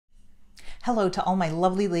Hello to all my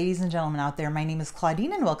lovely ladies and gentlemen out there. My name is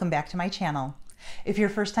Claudine and welcome back to my channel. If you're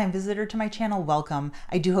a first-time visitor to my channel, welcome.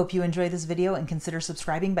 I do hope you enjoy this video and consider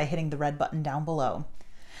subscribing by hitting the red button down below.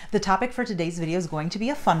 The topic for today's video is going to be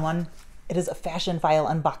a fun one. It is a Fashionphile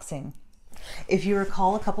unboxing. If you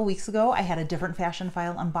recall, a couple weeks ago, I had a different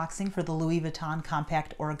Fashionphile unboxing for the Louis Vuitton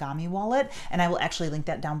compact origami wallet, and I will actually link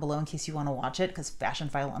that down below in case you want to watch it, because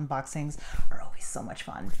Fashionphile unboxings are always so much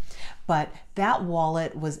fun. But that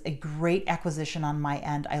wallet was a great acquisition on my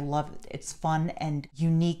end. I love it. It's fun and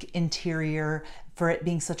unique interior. For it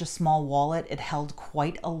being such a small wallet, it held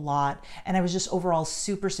quite a lot, and I was just overall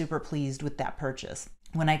super pleased with that purchase.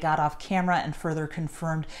 When I got off camera and further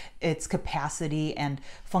confirmed its capacity and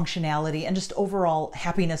functionality and just overall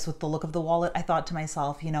happiness with the look of the wallet, I thought to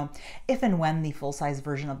myself, you know, if and when the full-size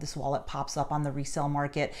version of this wallet pops up on the resale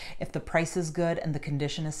market, if the price is good and the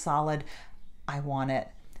condition is solid, I want it.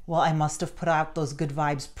 Well, I must have put out those good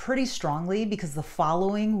vibes pretty strongly, because the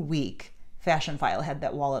following week, Fashionphile had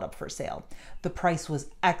that wallet up for sale. The price was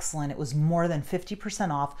excellent. It was more than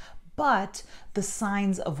 50% off, but the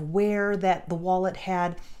signs of wear that the wallet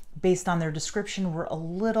had based on their description were a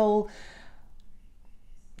little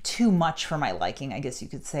too much for my liking, I guess you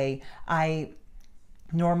could say. I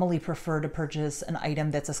normally prefer to purchase an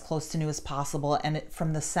item that's as close to new as possible, and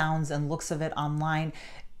from the sounds and looks of it online,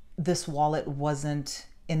 this wallet wasn't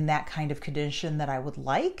in that kind of condition that I would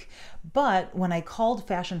like. But when I called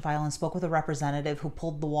Fashionphile and spoke with a representative who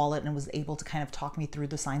pulled the wallet and was able to kind of talk me through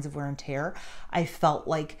the signs of wear and tear, I felt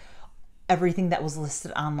like everything that was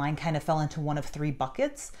listed online kind of fell into one of three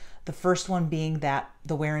buckets. The first one being that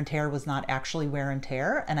the wear and tear was not actually wear and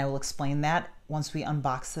tear, and I will explain that once we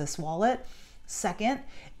unbox this wallet. Second,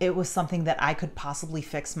 it was something that I could possibly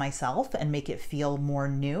fix myself and make it feel more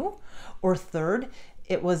new. Or third,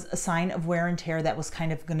 it was a sign of wear and tear that was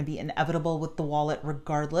kind of going to be inevitable with the wallet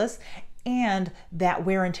regardless, and that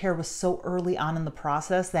wear and tear was so early on in the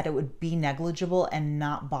process that it would be negligible and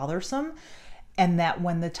not bothersome. And that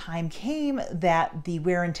when the time came that the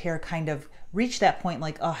wear and tear kind of reached that point,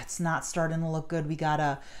 like, oh, it's not starting to look good, we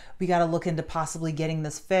gotta look into possibly getting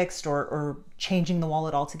this fixed or changing the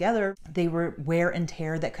wallet altogether, they were wear and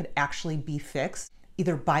tear that could actually be fixed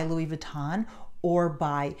either by Louis Vuitton or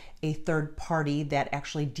by a third party that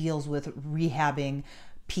actually deals with rehabbing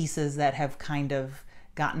pieces that have kind of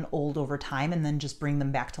gotten old over time and then just bring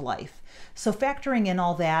them back to life. So factoring in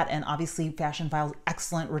all that, and obviously Fashionphile's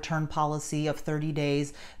excellent return policy of 30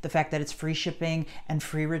 days, the fact that it's free shipping and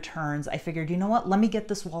free returns, I figured, you know what, let me get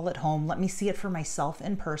this wallet home. Let me see it for myself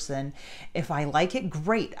in person. If I like it,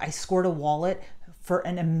 great. I scored a wallet for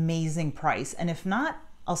an amazing price. And if not,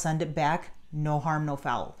 I'll send it back. No harm, no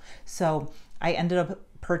foul. So I ended up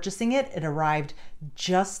purchasing it. It arrived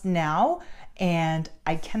just now, and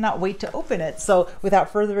I cannot wait to open it. So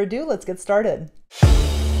without further ado, let's get started.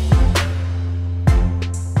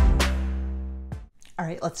 All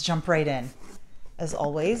right, let's jump right in. As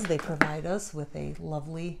always, they provide us with a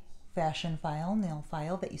lovely Fashionphile nail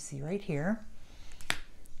file that you see right here.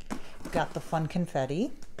 Got the fun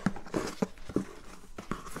confetti.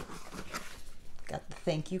 Got the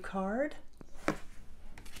thank you card.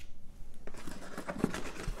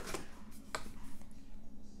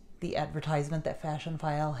 The advertisement that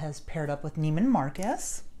Fashionphile has paired up with Neiman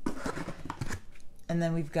Marcus. And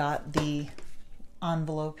then we've got the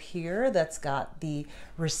envelope here that's got the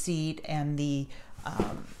receipt and the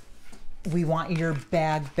we want your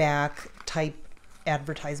bag back type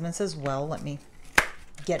advertisements as well. Let me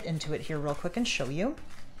get into it here real quick and show you.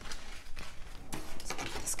 Let's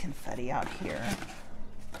put this confetti out here.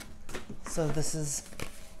 So this is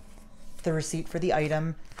the receipt for the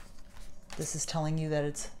item. This is telling you that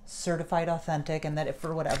it's certified authentic, and that if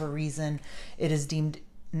for whatever reason it is deemed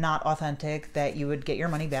not authentic, that you would get your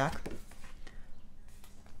money back.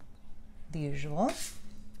 The usual.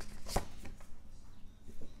 You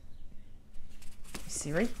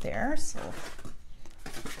see right there. So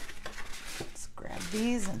let's grab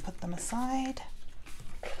these and put them aside.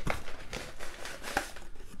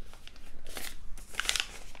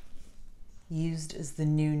 Used is the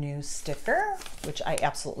new sticker, which I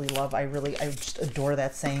absolutely love. I just adore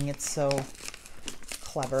that saying. It's so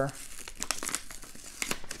clever.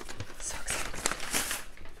 So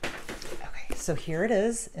excited. Okay, so here it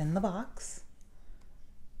is in the box.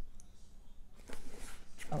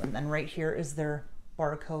 Oh, and then right here is their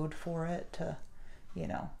barcode for it to, you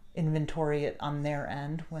know, inventory it on their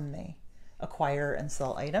end when they acquire and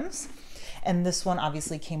sell items. And this one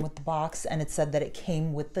obviously came with the box, and it said that it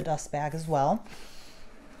came with the dust bag as well.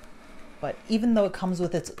 But even though it comes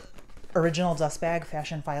with its original dust bag,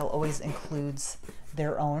 Fashionphile always includes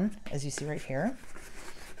their own, as you see right here.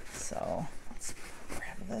 So So let's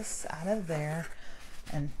grab this out of there.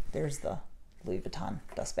 And there's the Louis Vuitton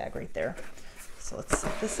dust bag right there. So let's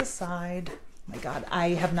set this aside. Oh my God, I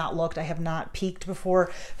have not looked. I have not peeked before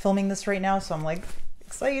filming this right now. So I'm like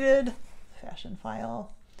excited. Fashionphile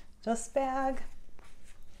dust bag.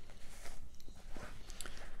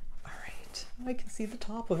 All right, I can see the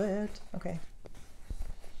top of it. Okay.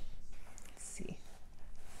 Let's see.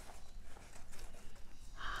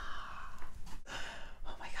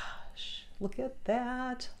 Oh my gosh, look at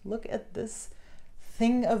that. Look at this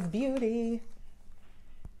thing of beauty.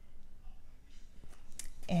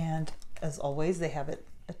 And as always, they have it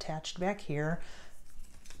attached back here.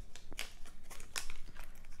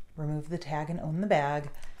 Remove the tag and own the bag,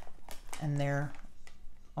 and their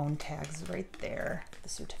own tags right there. The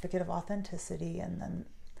certificate of authenticity, and then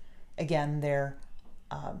again their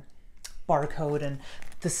barcode and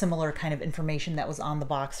the similar kind of information that was on the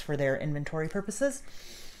box for their inventory purposes.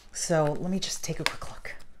 So let me just take a quick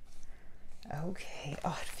look. Okay,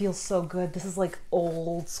 oh, it feels so good. This is like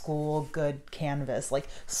old school good canvas, like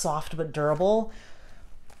soft but durable.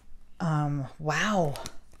 Wow,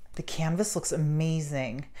 the canvas looks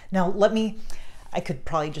amazing. Now I could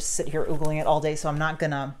probably just sit here oogling it all day, so I'm not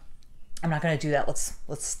gonna do that.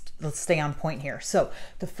 Let's stay on point here. So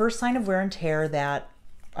the first sign of wear and tear that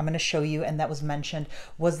I'm gonna show you, and that was mentioned,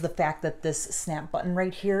 was the fact that this snap button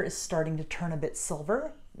right here is starting to turn a bit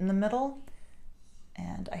silver in the middle.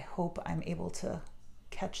 And I hope I'm able to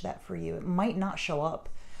catch that for you. It might not show up,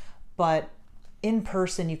 but in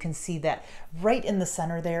person you can see that right in the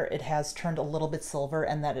center there it has turned a little bit silver,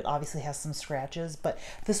 and that it obviously has some scratches. But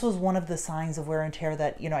this was one of the signs of wear and tear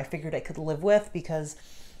that, you know, I figured I could live with, because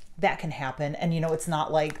that can happen. And, you know, it's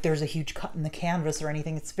not like there's a huge cut in the canvas or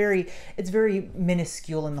anything. It's very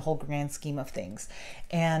minuscule in the whole grand scheme of things.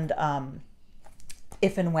 And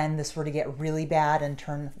if and when this were to get really bad and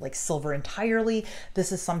turn like silver entirely,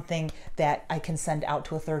 this is something that I can send out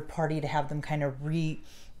to a third party to have them kind of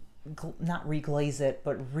not reglaze it,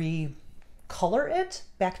 but recolor it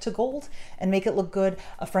back to gold and make it look good.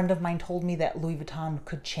 A friend of mine told me that Louis Vuitton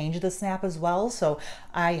could change the snap as well. So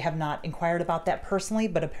I have not inquired about that personally,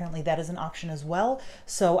 but apparently that is an option as well.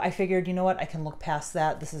 So I figured, you know what, I can look past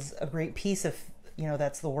that. This is a great piece if, you know,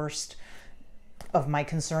 that's the worst of my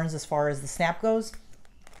concerns as far as the snap goes.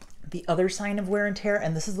 The other sign of wear and tear,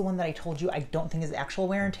 and this is the one that I told you I don't think is actual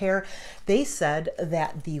wear and tear, they said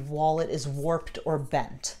that the wallet is warped or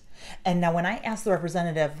bent. And now when I asked the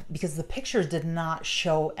representative, because the pictures did not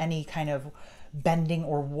show any kind of bending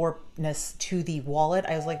or warpedness to the wallet,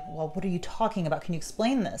 I was like, well, what are you talking about? Can you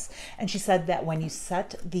explain this? And she said that when you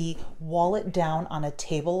set the wallet down on a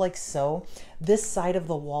table like so, this side of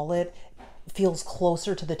the wallet feels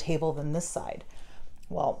closer to the table than this side.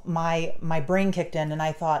 Well, my brain kicked in and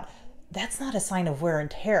I thought, that's not a sign of wear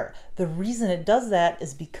and tear. The reason it does that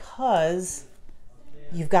is because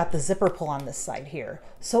you've got the zipper pull on this side here.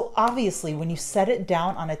 So obviously when you set it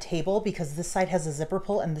down on a table, because this side has a zipper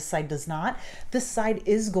pull and this side does not, this side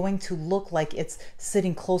is going to look like it's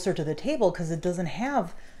sitting closer to the table because it doesn't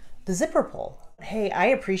have the zipper pull. Hey, I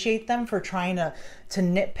appreciate them for trying to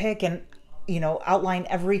nitpick and, you know, outline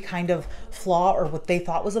every kind of flaw or what they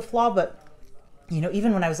thought was a flaw, but you know,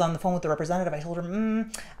 even when I was on the phone with the representative, I told her,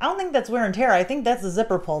 I don't think that's wear and tear. I think that's the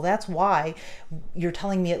zipper pull. That's why you're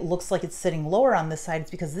telling me it looks like it's sitting lower on this side.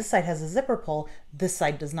 It's because this side has a zipper pull, this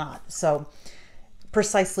side does not. So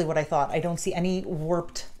precisely what I thought. I don't see any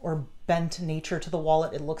warped or bent nature to the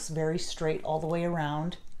wallet. It looks very straight all the way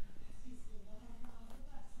around.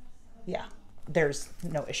 Yeah, there's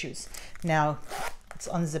no issues. Now let's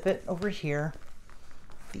unzip it over here.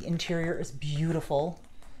 The interior is beautiful.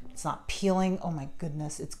 It's not peeling. Oh my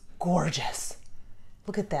goodness, it's gorgeous.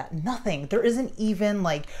 Look at that, nothing. There isn't even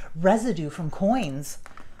like residue from coins.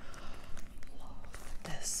 Love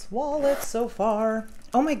this wallet so far.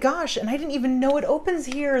 Oh my gosh, and I didn't even know it opens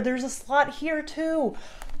here. There's a slot here too.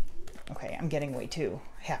 Okay, I'm getting way too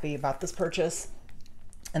happy about this purchase.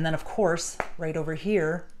 And then of course, right over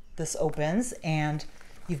here, this opens and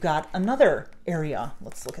you've got another area.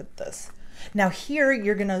 Let's look at this. Now here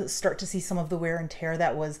you're gonna start to see some of the wear and tear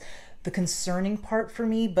that was the concerning part for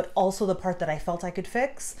me, but also the part that I felt I could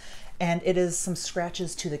fix. And it is some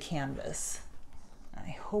scratches to the canvas. I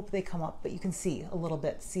hope they come up, but you can see a little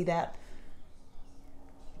bit. See that?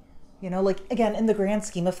 You know, like again, in the grand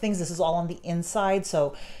scheme of things, this is all on the inside.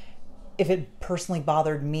 So if it personally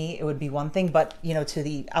bothered me, it would be one thing, but you know, to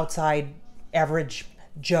the outside average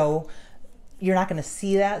Joe, you're not going to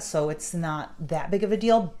see that, so it's not that big of a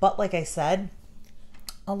deal. But like I said,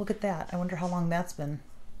 oh, look at that. I wonder how long that's been.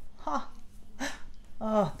 Huh.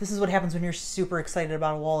 Oh, this is what happens when you're super excited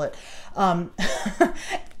about a wallet.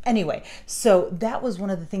 And Anyway, so that was one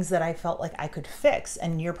of the things that I felt like I could fix.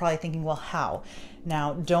 And you're probably thinking, well, how?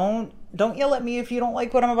 Now, don't yell at me if you don't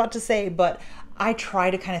like what I'm about to say, but I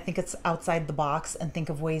try to kind of think it's outside the box and think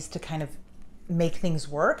of ways to kind of make things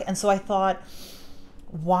work. And so I thought,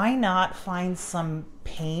 why not find some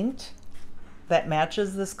paint that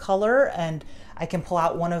matches this color, and I can pull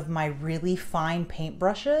out one of my really fine paint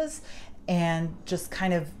brushes and just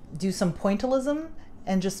kind of do some pointillism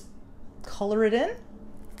and just color it in.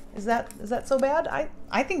 Is that so bad?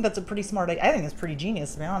 I think that's a pretty smart idea. I think it's pretty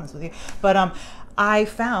genius, to be honest with you. But I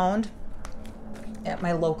found at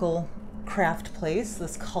my local craft place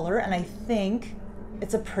this color, and I think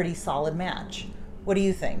it's a pretty solid match. What do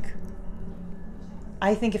you think?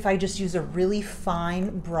 I think if I just use a really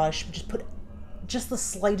fine brush, just put just the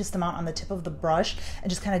slightest amount on the tip of the brush and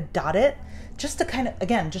just kind of dot it, just to kind of,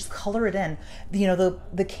 again, just color it in. You know,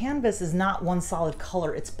 the canvas is not one solid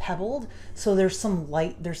color, it's pebbled. So there's some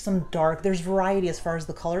light, there's some dark, there's variety as far as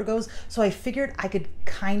the color goes. So I figured I could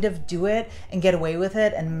kind of do it and get away with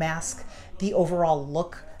it and mask the overall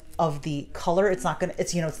look of the color. It's not gonna,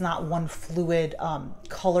 it's, you know, it's not one fluid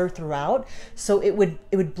color throughout. So it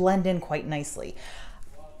would blend in quite nicely.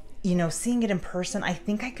 You know, seeing it in person, I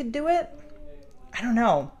think I could do it. I don't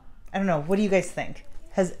know. What do you guys think?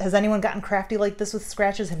 Has anyone gotten crafty like this with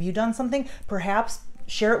scratches? Have you done something? Perhaps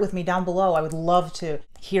share it with me down below. I would love to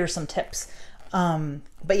hear some tips.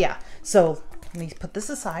 But yeah, so let me put this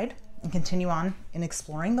aside and continue on in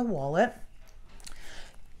exploring the wallet.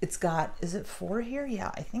 It's got, is it 4 here?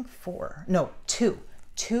 Yeah, I think 4. No, 2.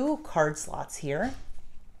 2 card slots here.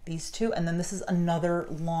 These 2, and then this is another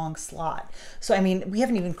long slot. So I mean, we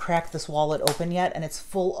haven't even cracked this wallet open yet, and it's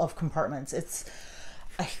full of compartments.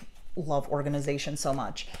 I love organization so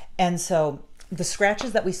much. And so the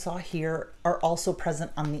scratches that we saw here are also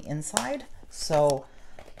present on the inside. So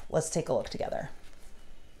let's take a look together.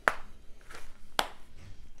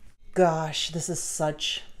 Gosh, this is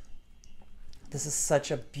such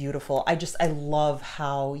a beautiful, I love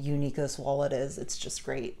how unique this wallet is. It's just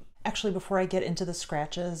great. Actually, before I get into the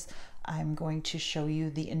scratches, I'm going to show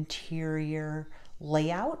you the interior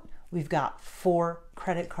layout. We've got 4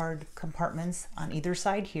 credit card compartments on either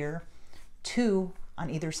side here, 2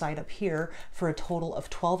 on either side up here, for a total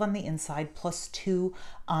of 12 on the inside, plus 2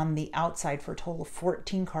 on the outside for a total of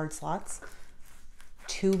 14 card slots.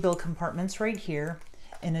 2 bill compartments right here,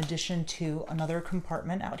 in addition to another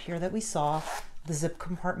compartment out here that we saw, the zip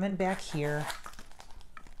compartment back here,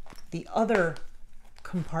 the other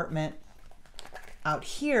compartment out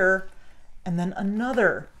here, and then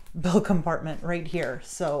another bill compartment right here.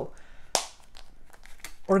 So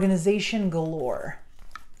organization galore.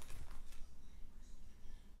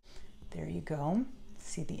 There you go.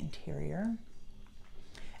 See the interior.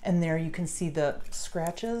 And there you can see the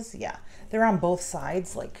scratches. Yeah, they're on both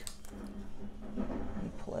sides. Like, let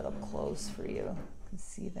me pull it up close for you. You can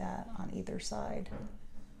see that on either side.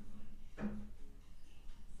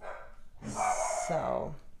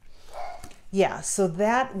 So yeah, so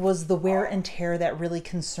that was the wear and tear that really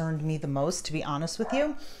concerned me the most, to be honest with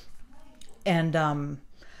you. And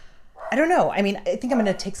I don't know. I mean, I think I'm going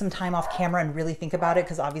to take some time off camera and really think about it,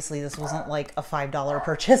 because obviously this wasn't like a $5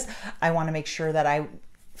 purchase. I want to make sure that I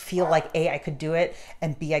feel like A, I could do it,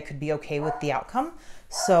 and B, I could be okay with the outcome.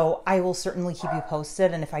 So I will certainly keep you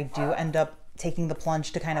posted. And if I do end up taking the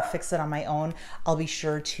plunge to kind of fix it on my own, I'll be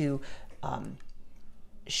sure to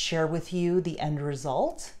share with you the end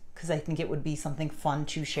result, because I think it would be something fun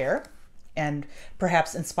to share and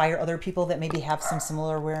perhaps inspire other people that maybe have some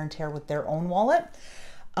similar wear and tear with their own wallet.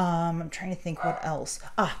 I'm trying to think what else.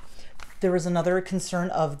 There was another concern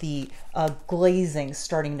of the glazing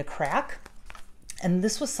starting to crack. And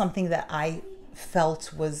this was something that I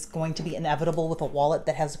felt was going to be inevitable with a wallet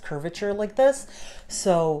that has a curvature like this.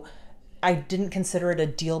 So I didn't consider it a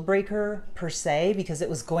deal breaker per se, because it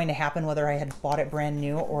was going to happen whether I had bought it brand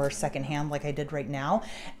new or secondhand like I did right now.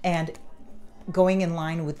 And going in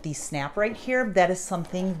line with the snap right here, that is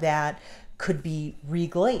something that could be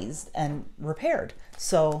reglazed and repaired.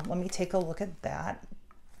 So let me take a look at that.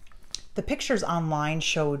 The pictures online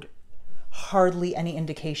showed hardly any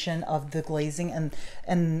indication of the glazing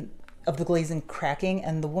and of the glazing cracking,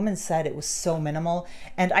 and the woman said it was so minimal,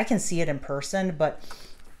 and I can see it in person, but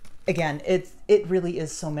again, it really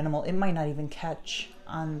is so minimal. It might not even catch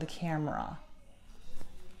on the camera.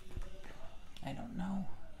 I don't know.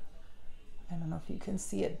 I don't know if you can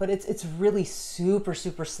see it, but it's really super,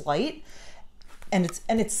 super slight. And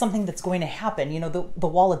it's something that's going to happen. You know, the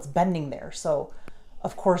wallet's bending there. So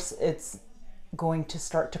of course it's going to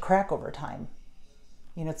start to crack over time.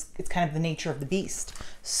 You know, it's kind of the nature of the beast.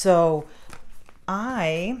 So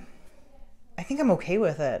I I think I'm okay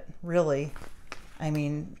with it, really. I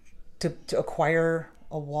mean, to acquire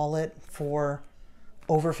a wallet for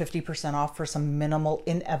over 50% off for some minimal,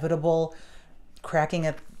 inevitable cracking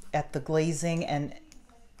at the glazing, and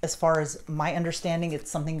as far as my understanding,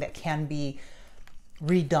 it's something that can be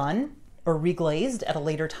redone or reglazed at a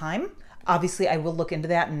later time. Obviously, I will look into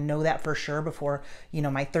that and know that for sure before, you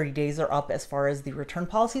know, my 30 days are up as far as the return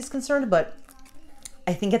policy is concerned. But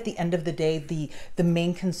I think at the end of the day, the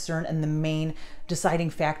main concern and the main deciding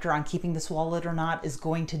factor on keeping this wallet or not is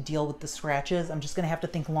going to deal with the scratches. I'm just going to have to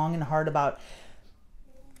think long and hard about,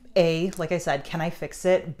 A, like I said, can I fix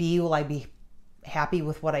it? B, will I be happy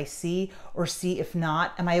with what I see? Or C, if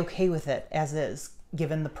not, am I okay with it as is,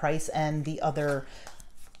 given the price and the other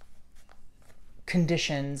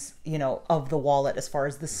conditions, you know, of the wallet, as far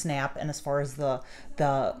as the snap and as far as the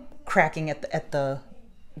cracking at the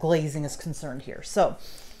glazing is concerned here. So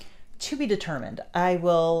to be determined. I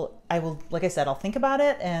will, like I said, I'll think about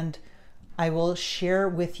it and I will share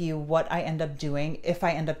with you what I end up doing. If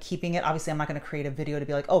I end up keeping it, obviously I'm not going to create a video to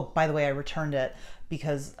be like, oh, by the way, I returned it,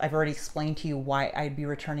 because I've already explained to you why I'd be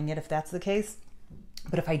returning it if that's the case.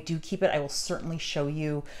 But if I do keep it, I will certainly show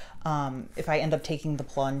you if I end up taking the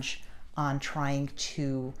plunge on trying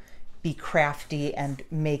to be crafty and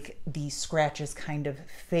make the scratches kind of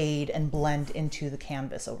fade and blend into the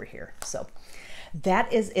canvas over here. So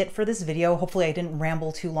that is it for this video. Hopefully I didn't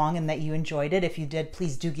ramble too long and that you enjoyed it. If you did,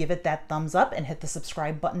 please do give it that thumbs up and hit the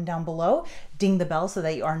subscribe button down below. Ding the bell so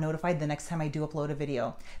that you are notified the next time I do upload a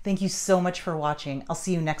video. Thank you so much for watching. I'll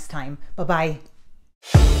see you next time.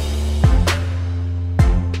 Bye-bye.